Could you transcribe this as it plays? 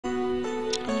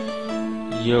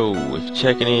Yo, if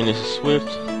checking in, this is Swift.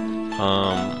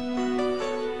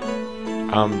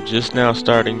 I'm just now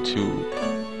starting to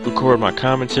record my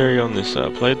commentary on this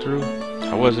playthrough.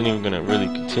 I wasn't even gonna really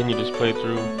continue this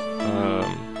playthrough,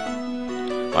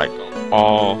 like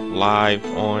all live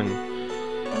on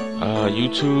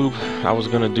YouTube. I was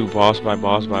gonna do boss by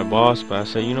boss by boss, but I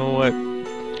said, you know what?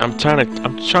 I'm trying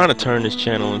to turn this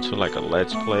channel into like a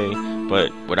let's play,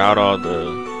 but without all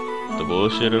the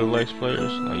bullshit of the let's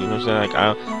players. Like, you know what I'm saying?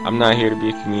 Like, I'm not here to be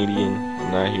a comedian.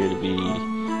 I'm not here to be,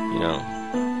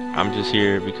 I'm just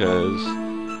here because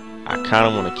I kind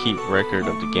of want to keep record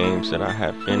of the games that I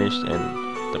have finished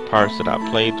and the parts that I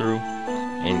played through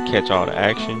and catch all the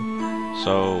action.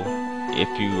 So if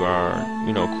you are,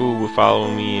 cool with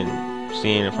following me and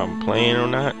seeing if I'm playing or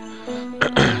not,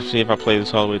 see if I play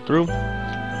this all the way through,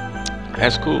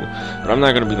 that's cool. But I'm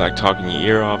not going to be like talking your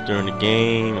ear off during the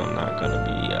game. I'm not going to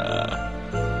be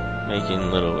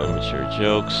making little immature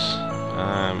jokes.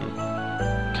 I'm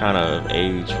kind of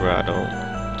age where I don't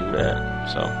do that.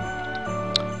 So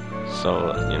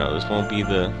this won't be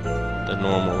the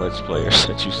normal Let's Players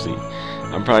that you see.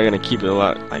 I'm probably going to keep it a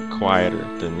lot like quieter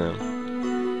than them.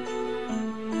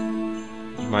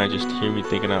 You might just hear me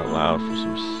thinking out loud for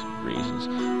some reasons.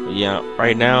 But yeah,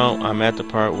 right now I'm at the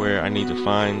part where I need to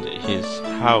find his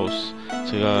house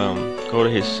to go to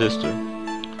his sister.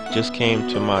 Just came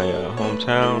to my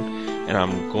hometown, and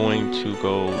I'm going to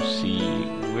go see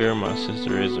where my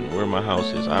sister is and where my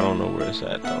house is. I don't know where it's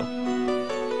at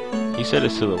though. He said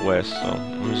it's to the west, so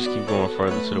I'm gonna just keep going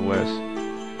further to the west.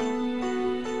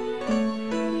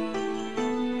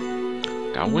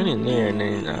 I went in there and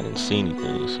then I didn't see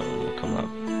anything, so I'm gonna come out.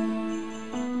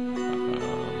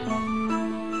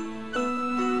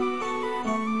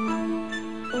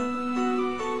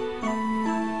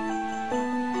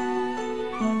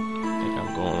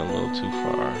 Too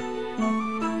far.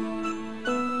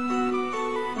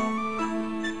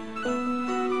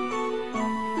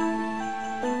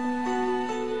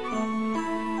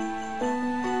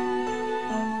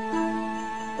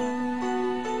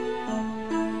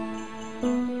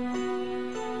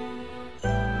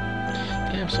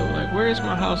 Damn, so like where is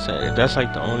my house at? If that's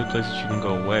like the only place that you can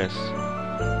go west.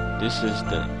 This is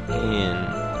the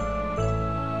inn.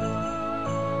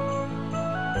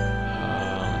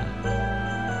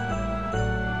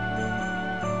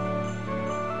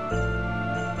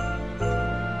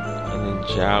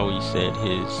 Jowie said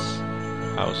his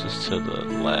house is to the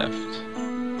left,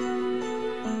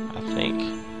 I think.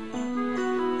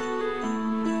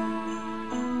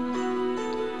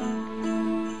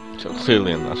 So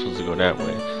clearly I'm not supposed to go that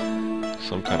way.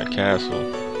 Some kind of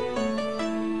castle.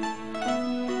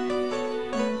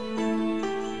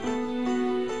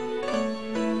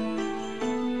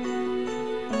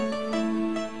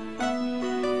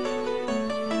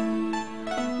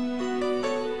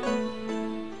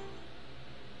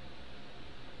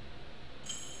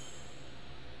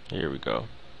 Here we go.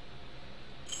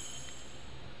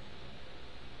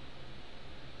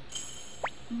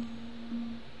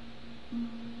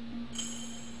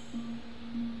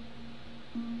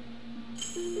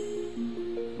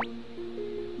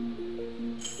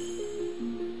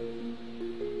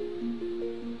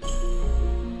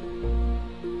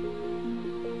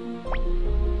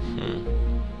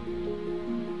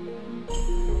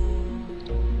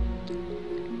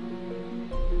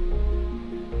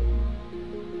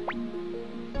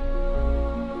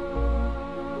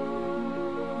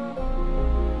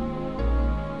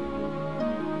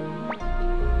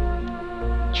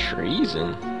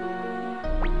 Treason?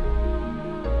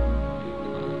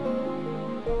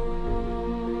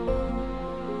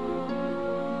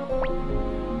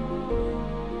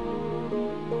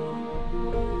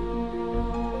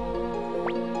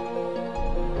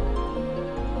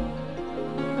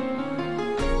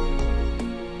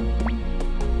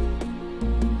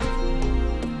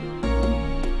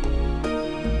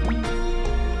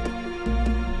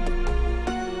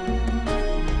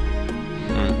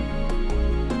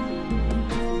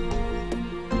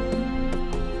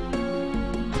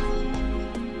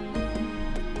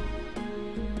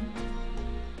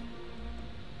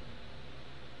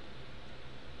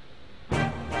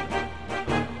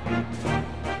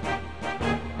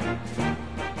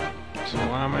 So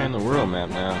why am I in the world map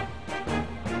now?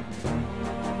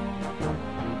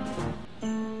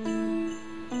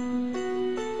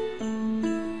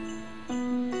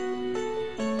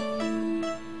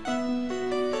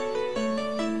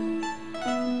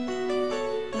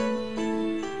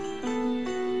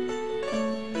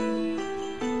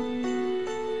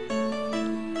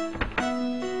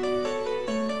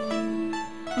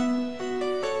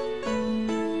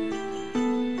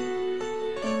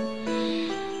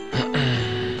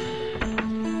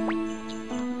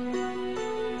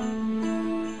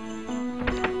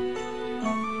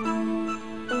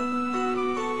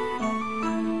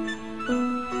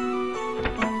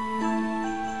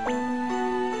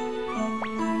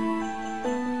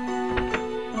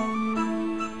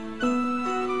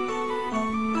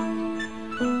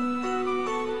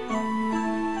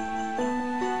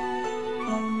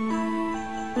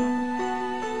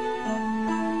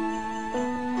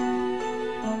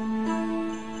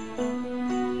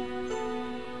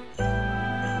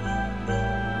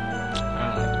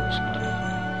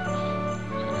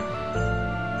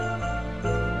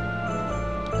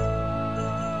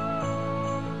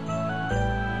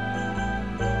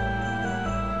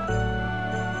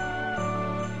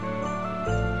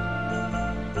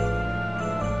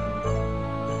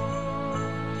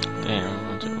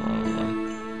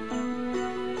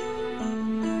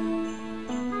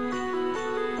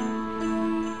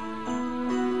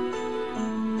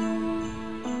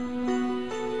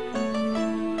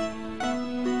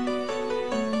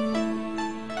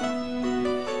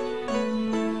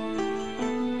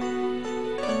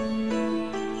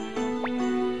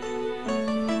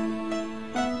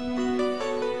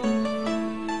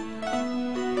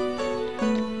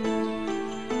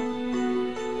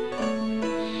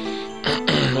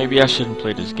 Maybe I shouldn't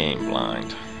play this game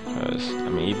blind. Because, I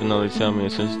mean, even though they tell me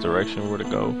it's this direction where to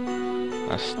go,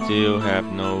 I still have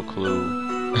no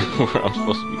clue where I'm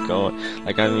supposed to be going.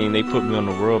 Like, I mean, they put me on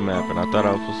the world map, and I thought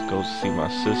I was supposed to go see my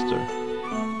sister.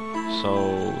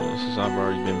 So, since I've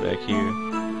already been back here,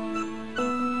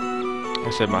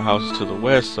 I said my house is to the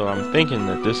west, so I'm thinking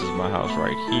that this is my house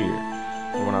right here.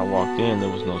 But when I walked in, there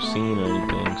was no scene or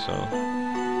anything, so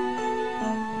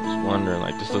I was wondering,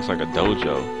 like, this looks like a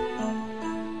dojo.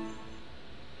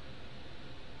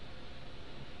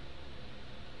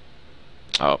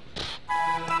 Oh.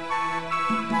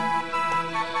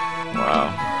 Wow.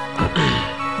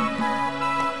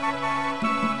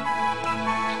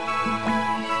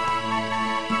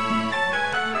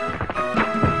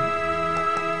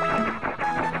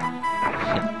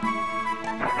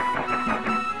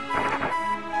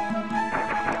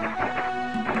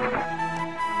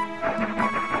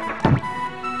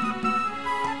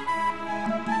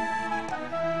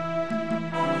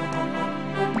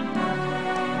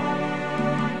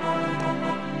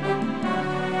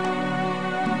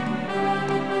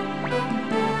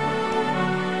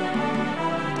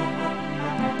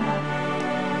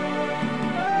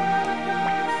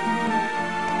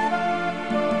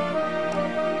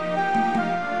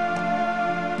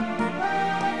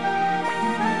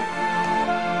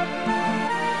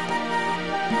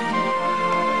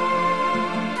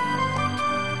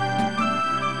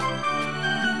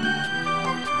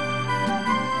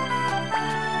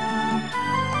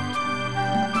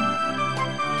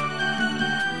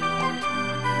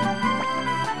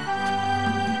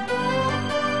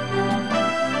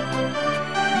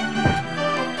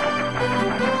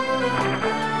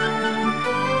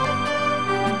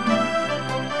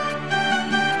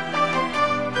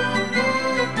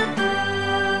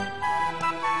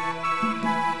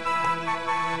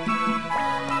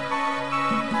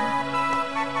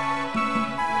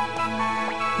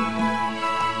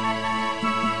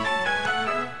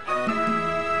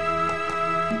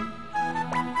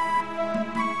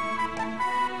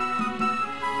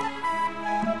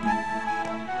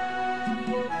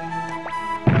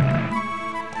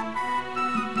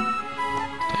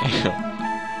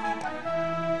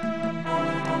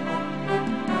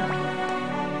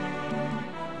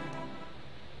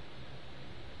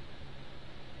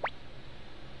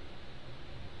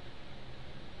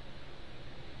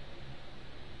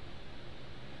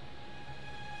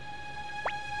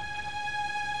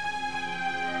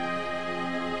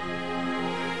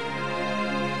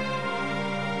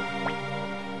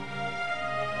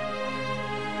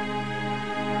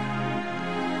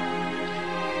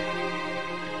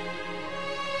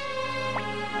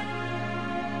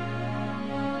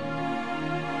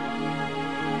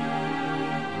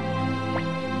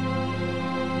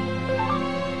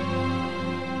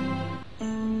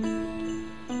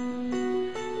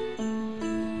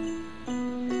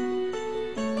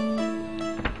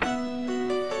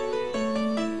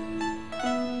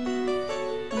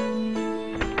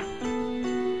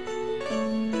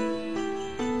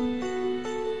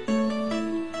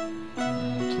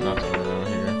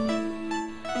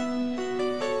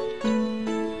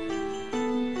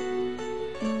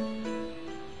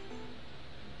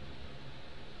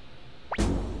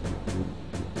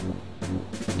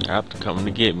 Have to come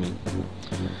to get me.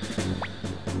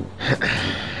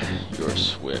 You're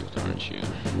swift, aren't you?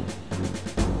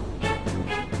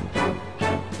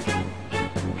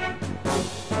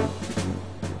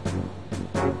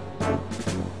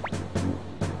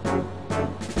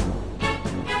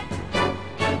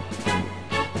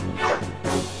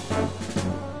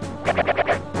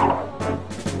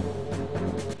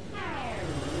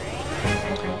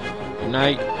 Good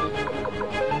night.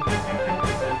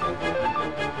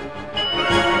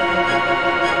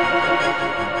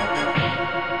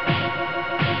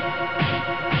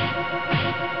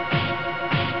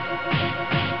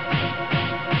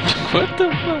 What the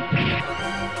fuck?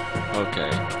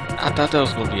 Okay. I thought that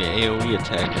was gonna be an AoE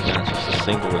attack and not just a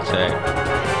single attack.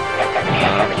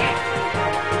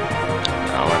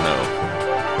 Now I know.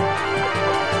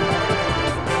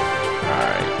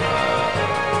 Alright.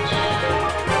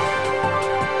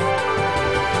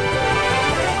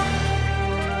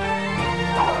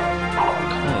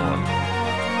 Come on.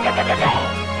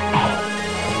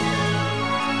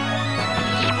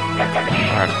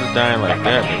 Alright, if it's dying like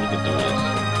that, then we can do this.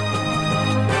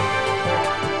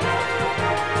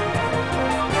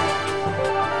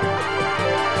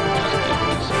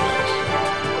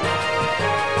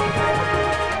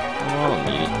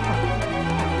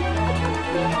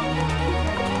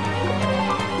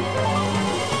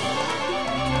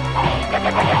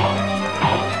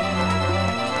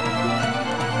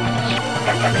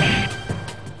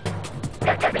 Ooh,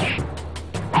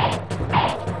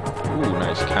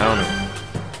 nice counter.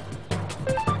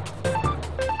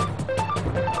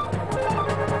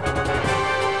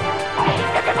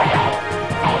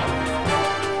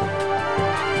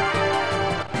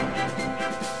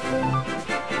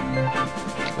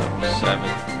 Level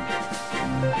 7.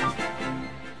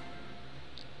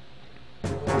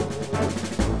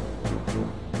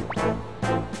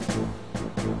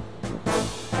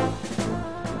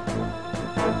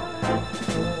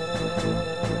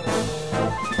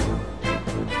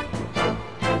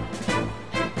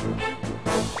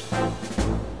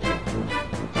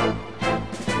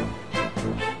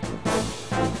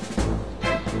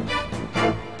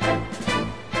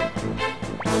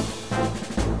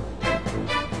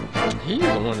 He's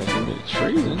the one that committed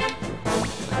treason.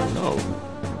 No.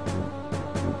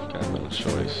 Got no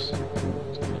choice.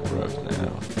 It's gonna be rough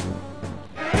now.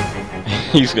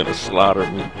 He's gonna slaughter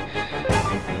me.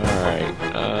 Alright,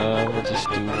 we'll just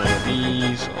do one of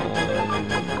these on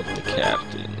the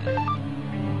captain.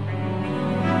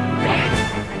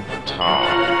 Tom,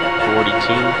 42.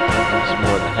 That's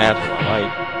more than half of my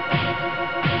life.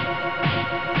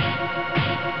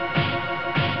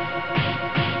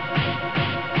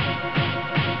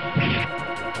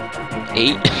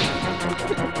 Eight.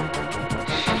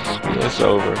 It's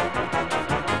over.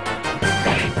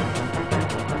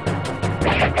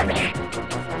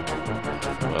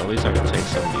 Well, at least I can take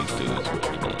some of these dudes with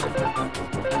me then.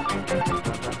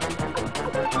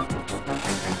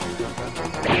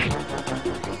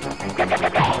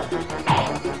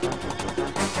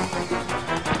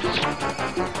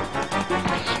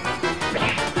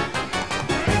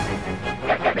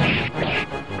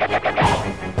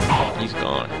 He's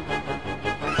gone.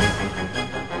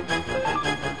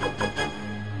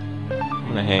 I'm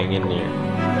gonna hang in there.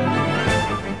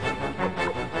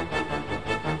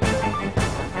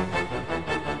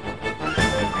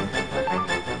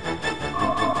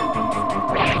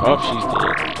 Oh, she's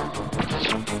dead.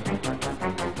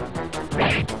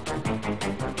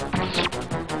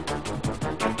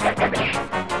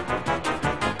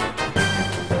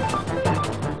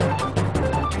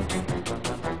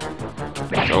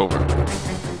 It's over.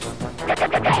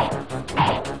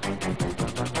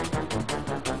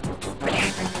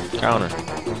 Counter.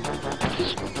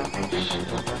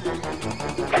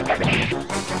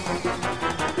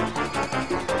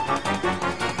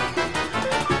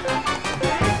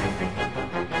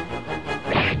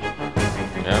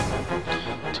 Yep.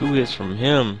 2 hits from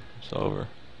him. It's over.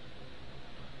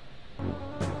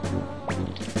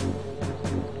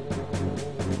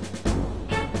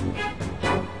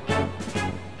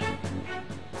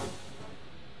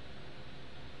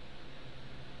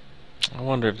 I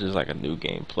wonder if there's like a new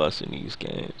game plus in these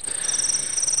games.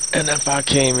 And if I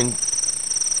came and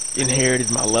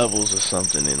inherited my levels or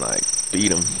something and like beat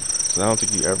them. Because I don't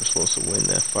think you're ever supposed to win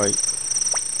that fight.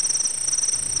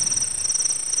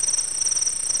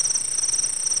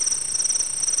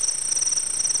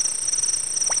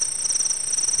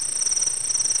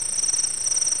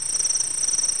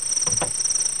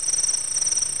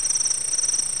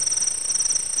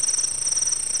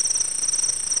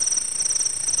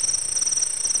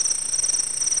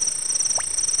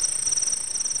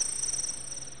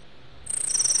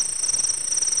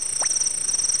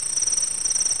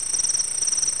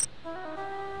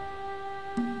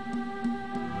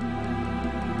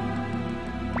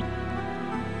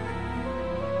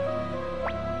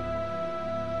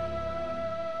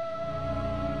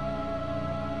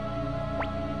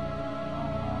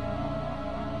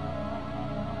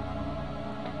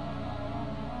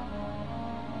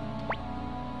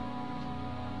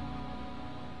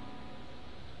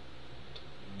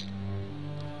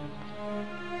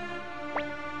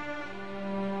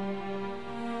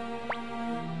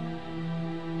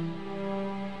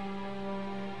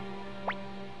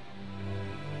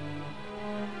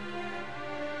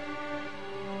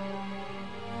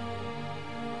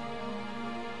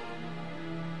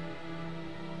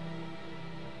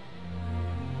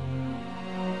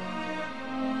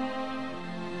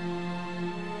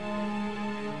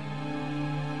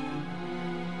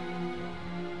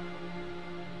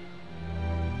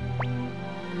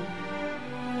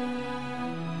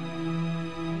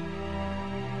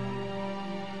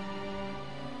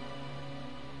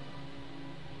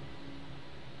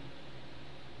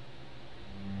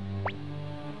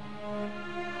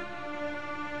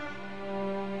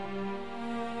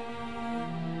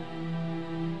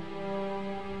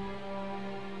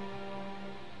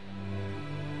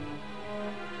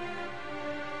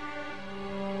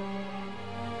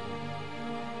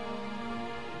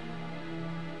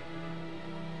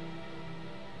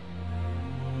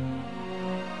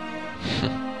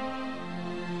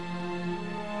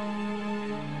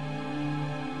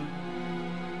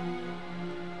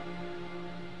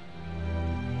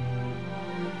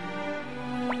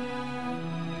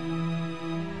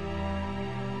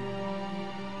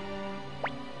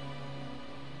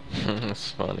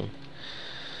 It's funny.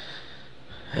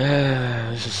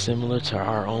 This is similar to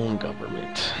our own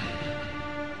government.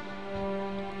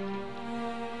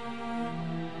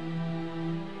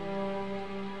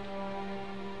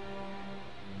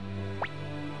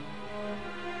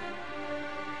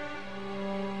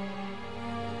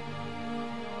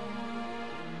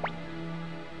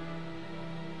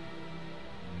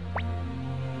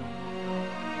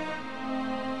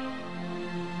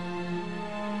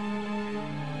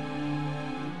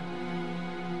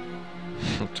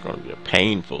 It's going to be a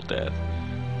painful death.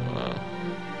 Wow.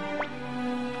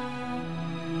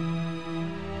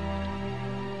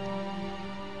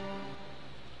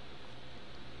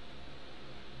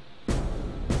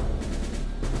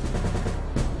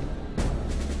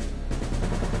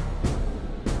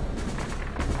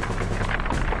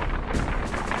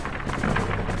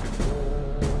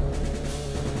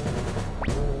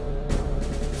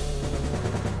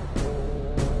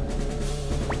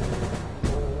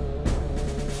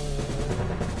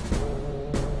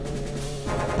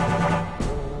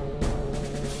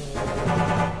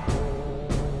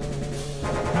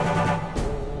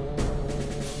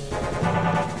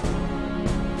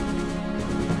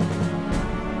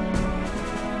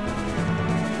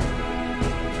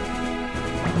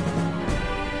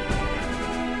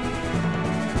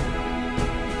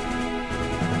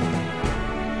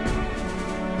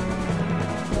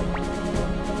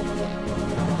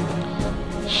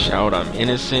 Shout I'm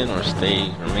innocent or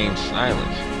remain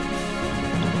silent.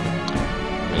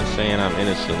 I mean, saying I'm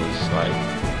innocent is like,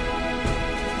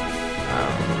 I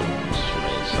don't know, just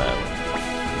remain silent.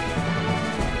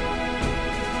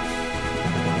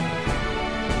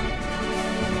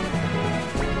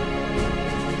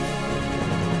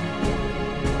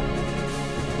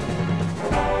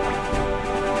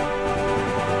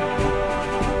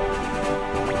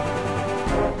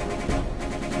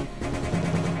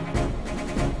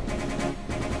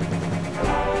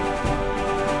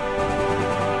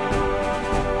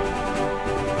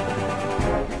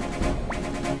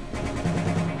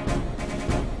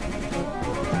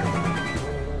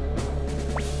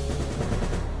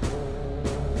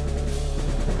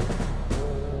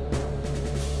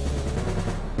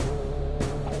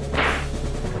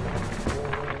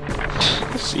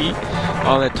 See,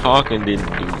 all that talking didn't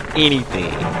do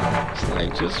anything. It's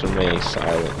like, just remain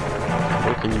silent.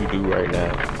 What can you do right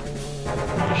now?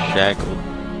 You're shackled,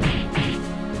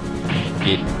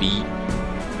 getting beat.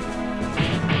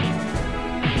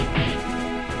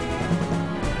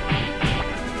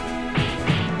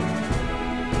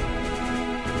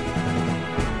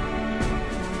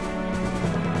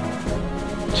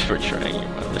 Betraying your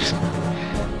mother.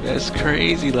 That's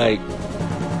crazy. Like,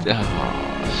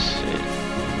 oh shit.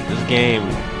 This game,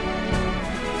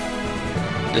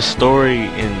 the story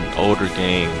in older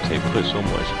games, they put so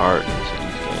much heart into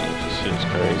these games. This shit's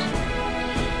crazy.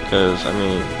 Because I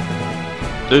mean,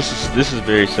 this is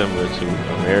very similar to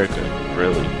America,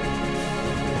 really.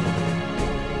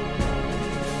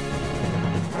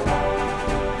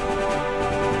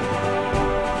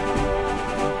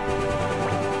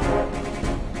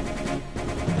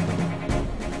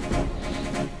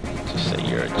 Just say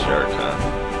you're a jerk, huh?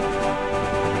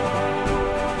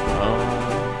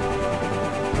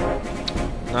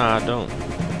 Nah, I don't.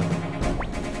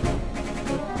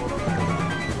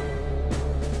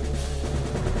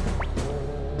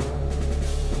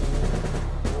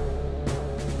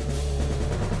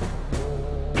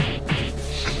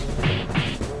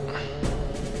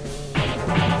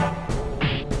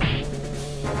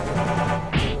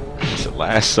 It's the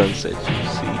last sunset you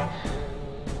see.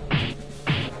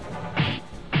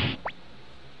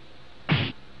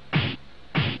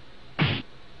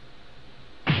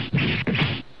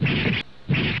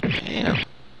 Damn.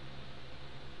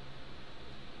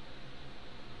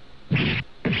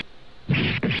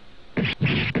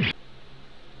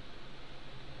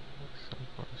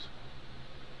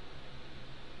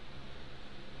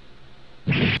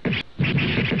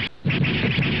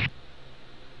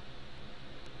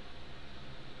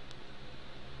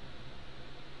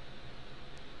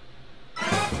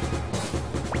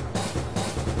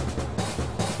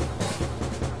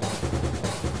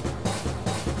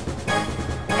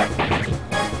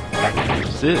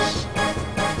 What's this?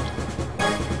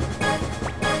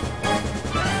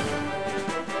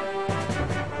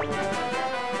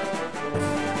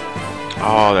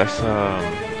 Oh, that's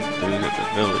dude at the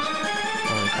village.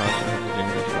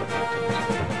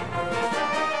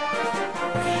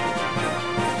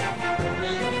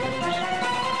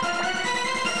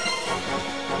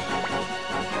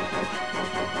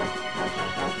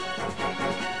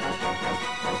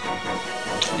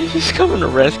 He's coming to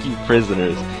rescue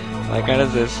prisoners. Like, how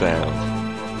does that sound?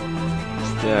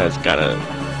 This guy's got a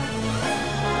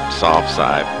soft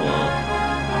side for him.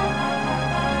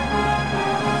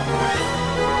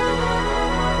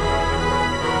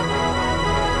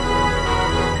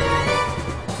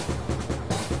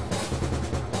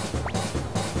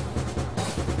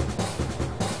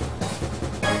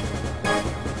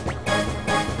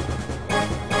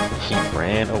 He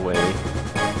ran away.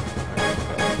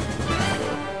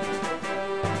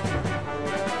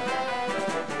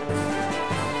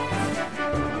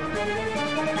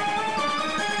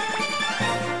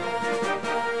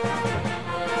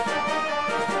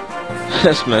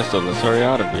 That's messed up. Let's hurry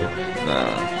out of here.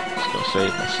 Nah, let's go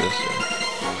save my sister.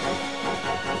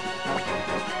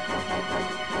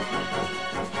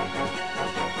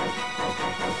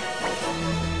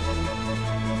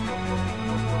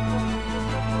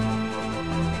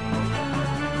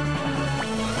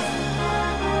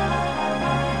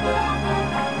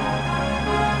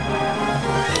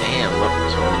 Damn, level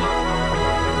 20.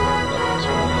 Level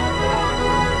 20.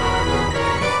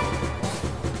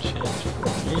 Change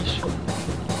formation.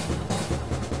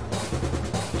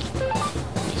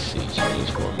 Change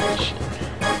formation.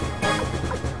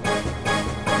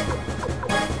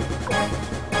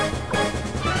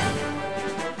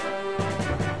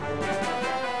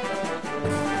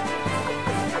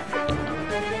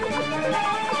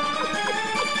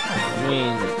 I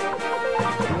mean,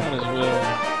 might as well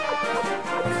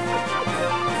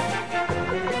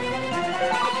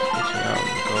switch out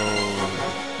and go.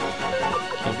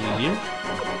 Can be here.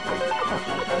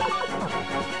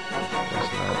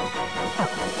 That's not.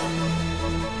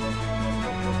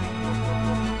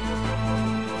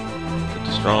 Put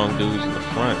the strong dudes in the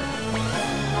front.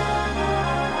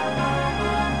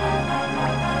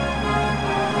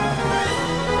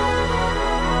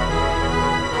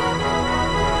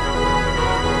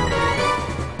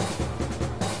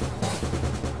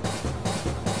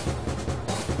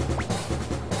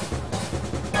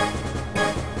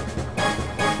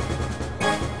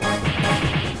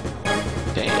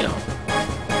 Damn.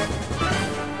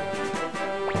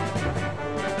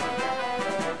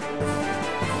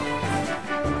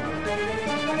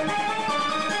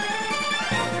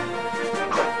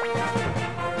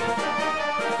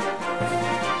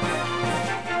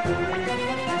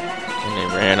 And they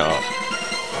ran off.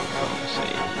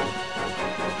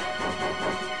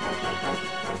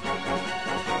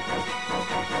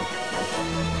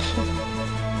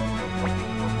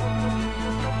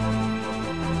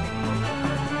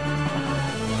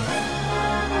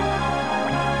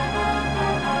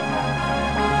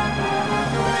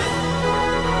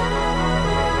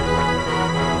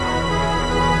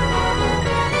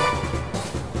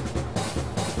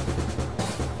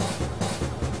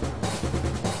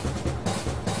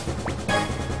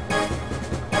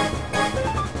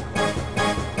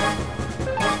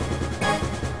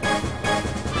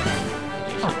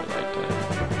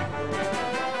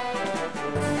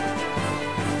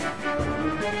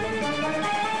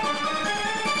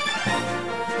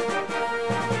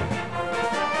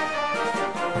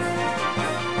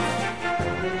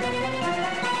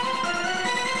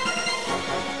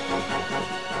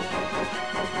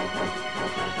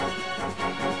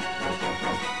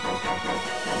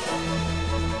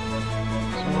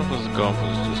 Golf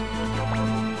was just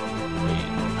wait.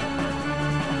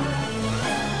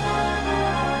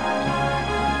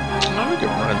 Oh, we can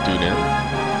run through them.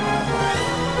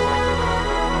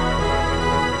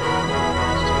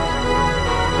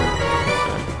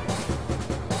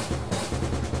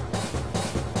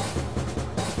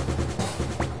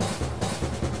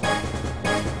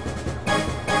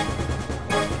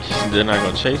 Okay. They're not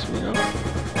gonna chase me, though.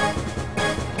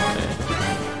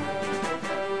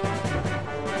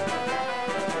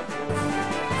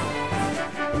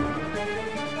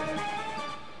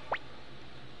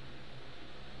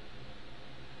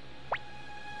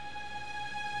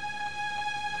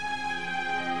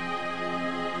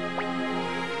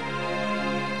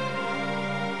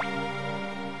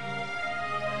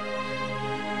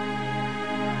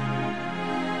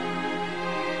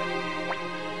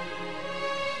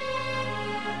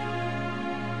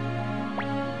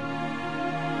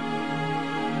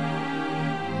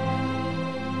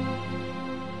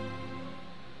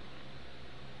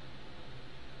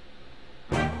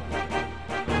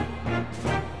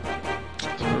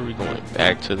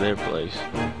 Back to their place.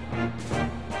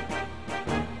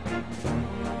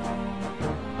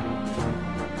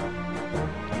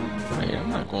 Wait, I'm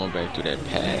not going back through that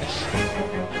pass.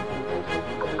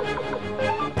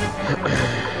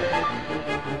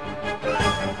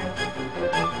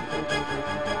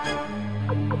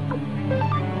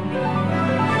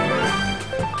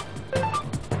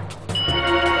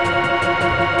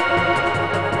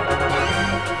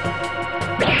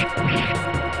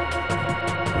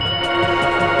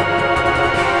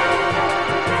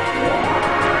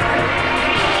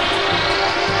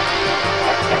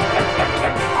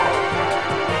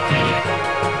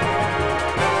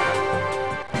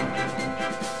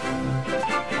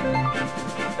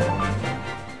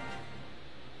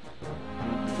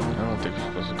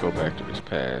 go back to this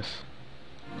pass.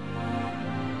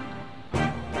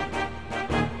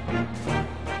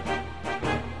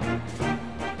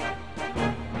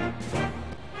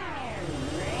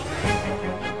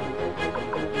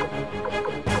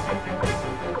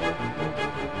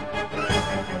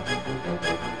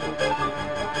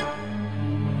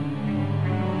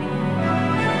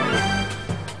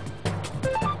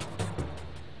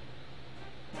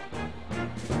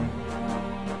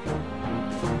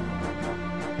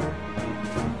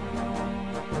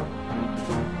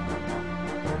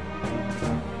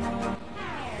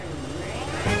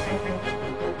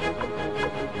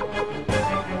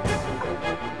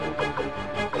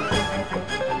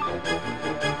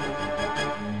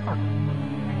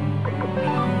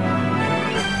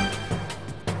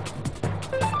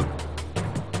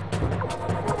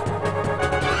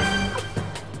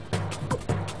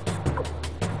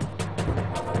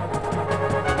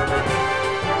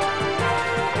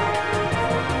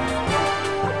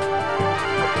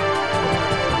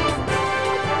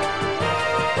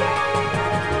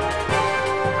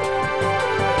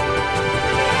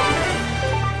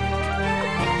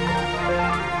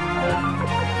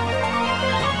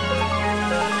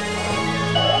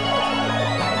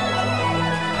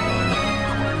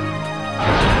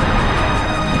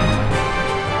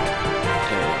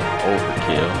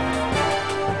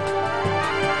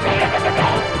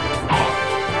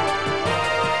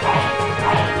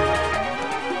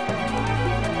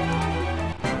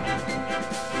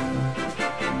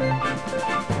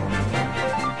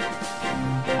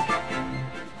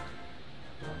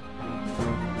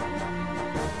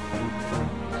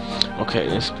 Okay,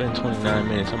 it's been 29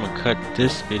 minutes. I'm gonna cut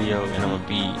this video and I'm gonna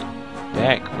be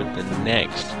back with the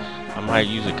next. I might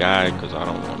use a guide because I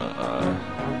don't wanna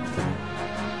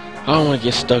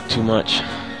get stuck too much.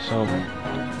 So,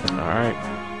 alright.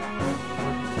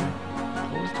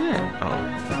 What was that?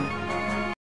 Oh.